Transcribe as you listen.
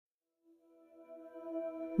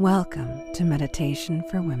Welcome to Meditation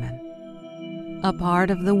for Women, a part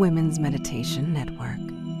of the Women's Meditation Network,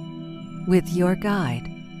 with your guide,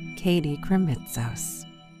 Katie Kremitzos.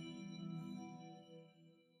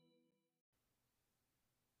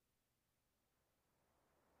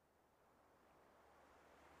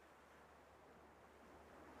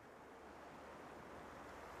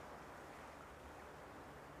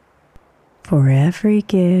 For every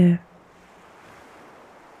give,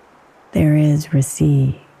 there is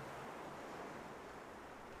receive.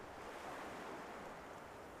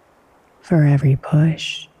 For every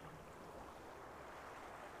push,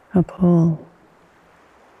 a pull.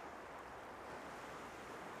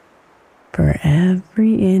 For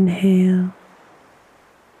every inhale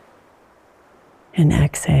and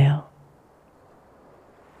exhale.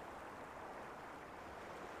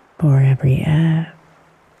 For every ebb,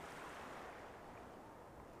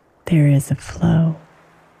 there is a flow.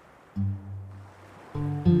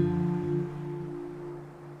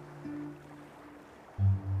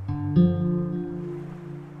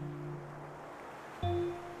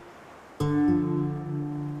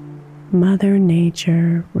 Mother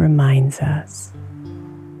Nature reminds us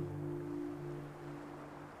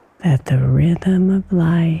that the rhythm of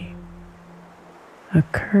life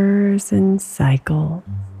occurs in cycles.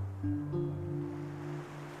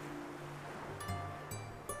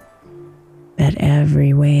 That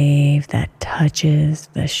every wave that touches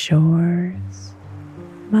the shores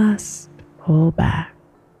must pull back.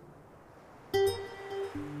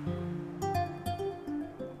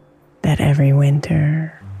 That every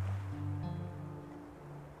winter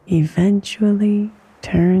eventually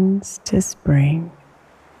turns to spring.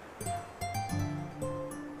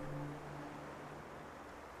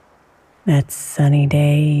 That sunny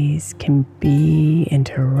days can be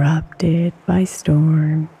interrupted by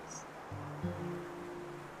storms.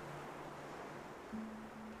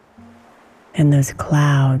 And those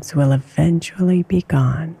clouds will eventually be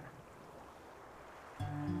gone.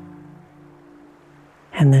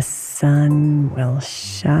 And the sun will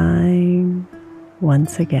shine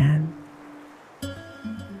once again.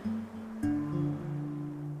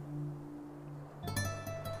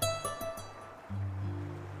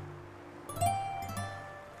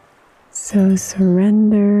 So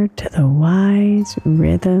surrender to the wise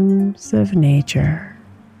rhythms of nature,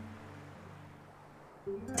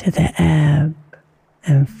 to the ebb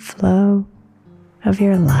and flow of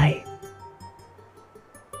your life.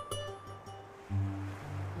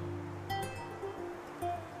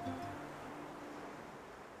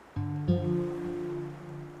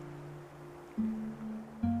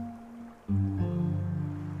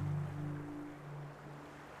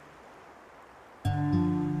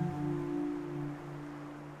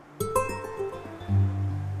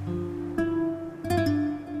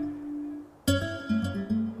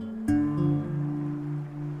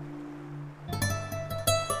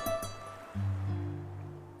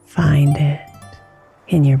 Find it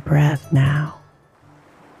in your breath now.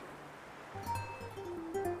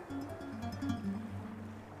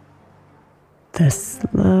 The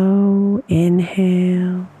slow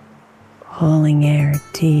inhale, pulling air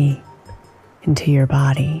deep into your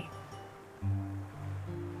body.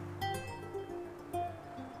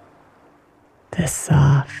 The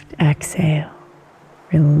soft exhale,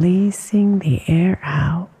 releasing the air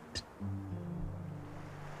out.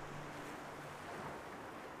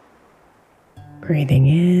 Breathing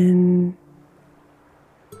in,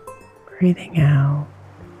 breathing out.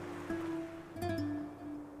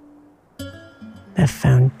 The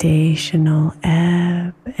foundational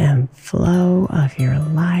ebb and flow of your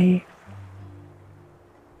life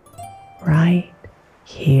right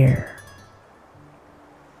here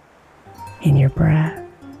in your breath.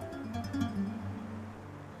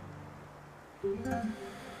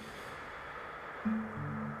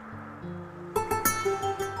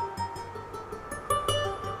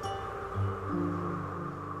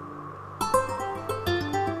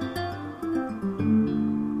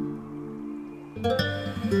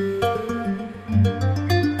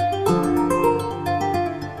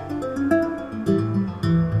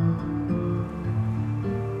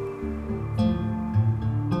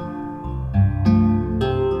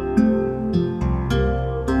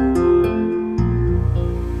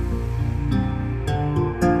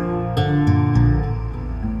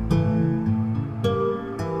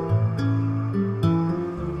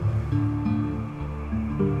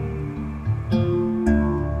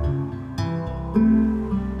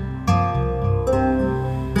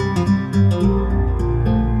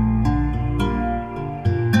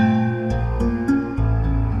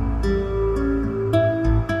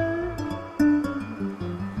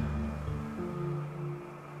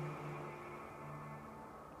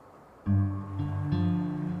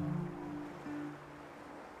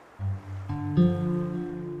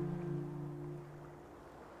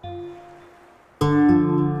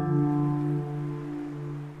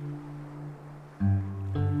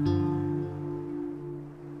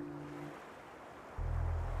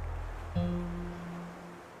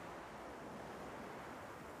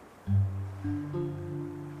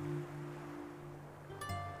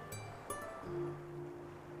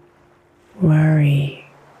 worry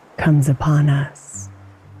comes upon us,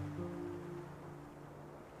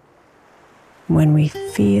 when we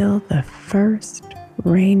feel the first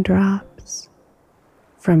raindrops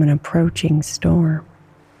from an approaching storm.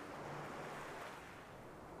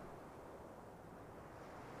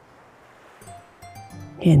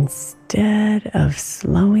 Instead of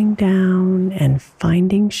slowing down and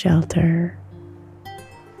finding shelter,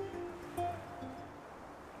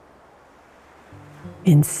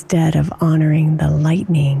 instead of honoring the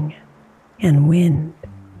lightning and wind,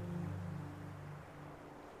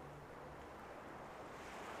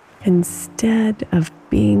 instead of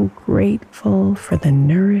being grateful for the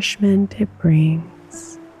nourishment it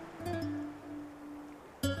brings,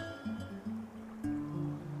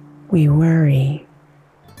 we worry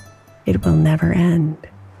it will never end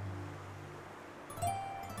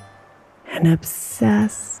and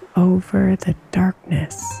obsess over the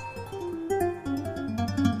darkness.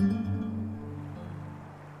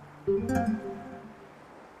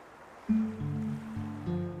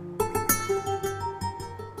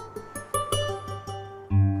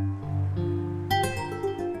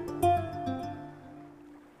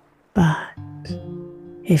 But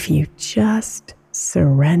if you just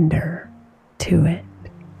surrender to it,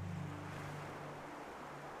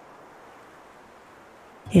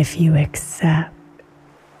 if you accept,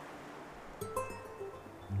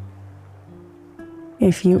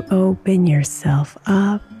 if you open yourself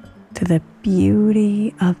up to the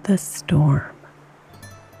beauty of the storm,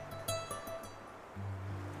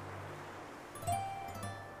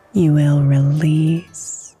 you will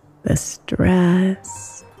release the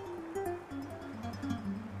stress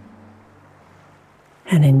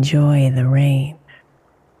and enjoy the rain.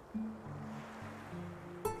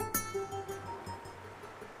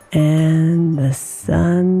 And the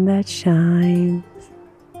sun that shines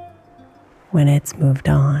when it's moved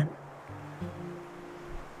on.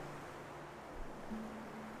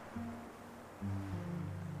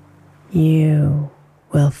 You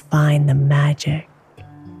will find the magic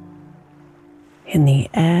in the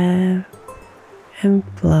ebb and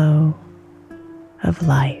flow of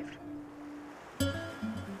life.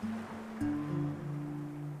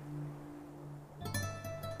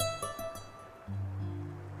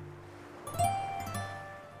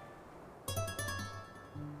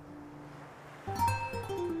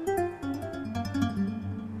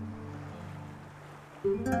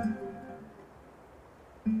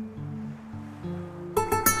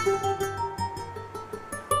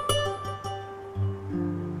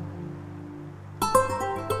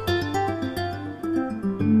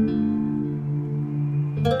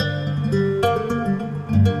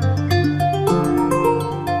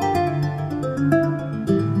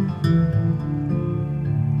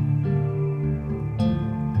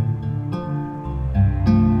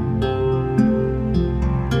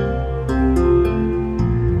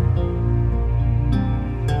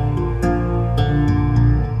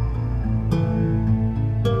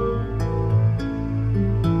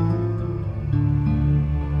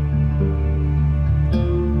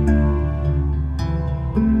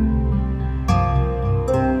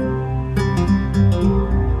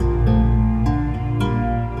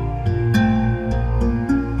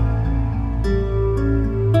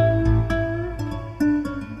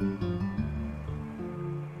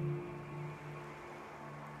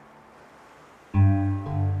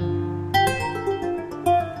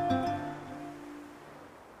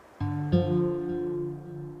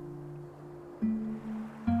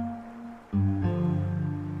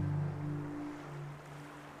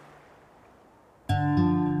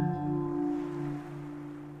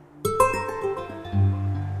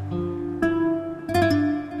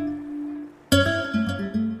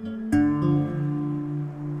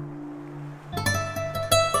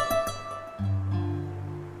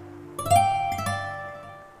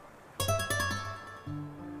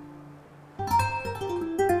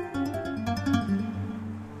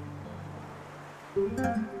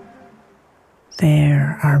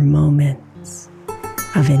 There are moments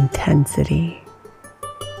of intensity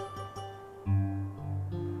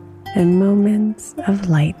and moments of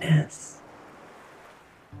lightness,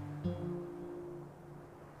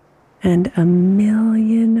 and a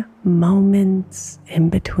million moments in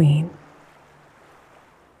between.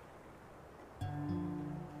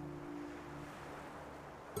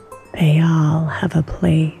 They all have a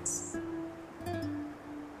place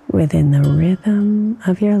within the rhythm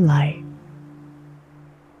of your life.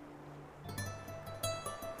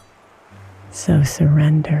 So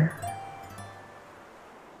surrender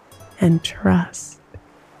and trust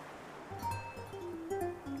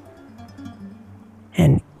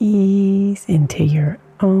and ease into your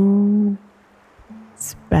own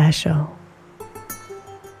special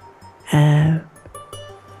ebb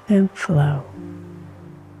and flow.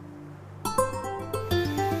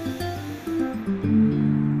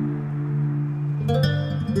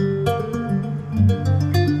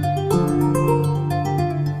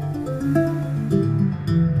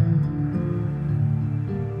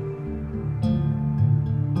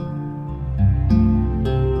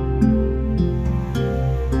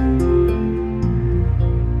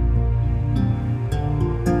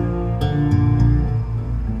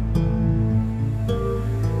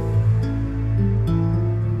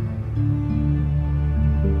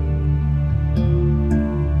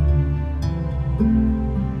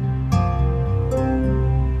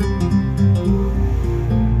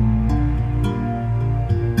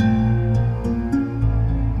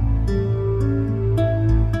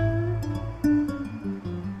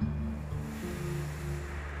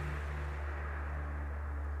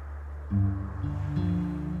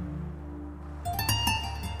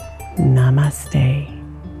 Namaste,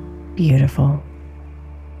 beautiful.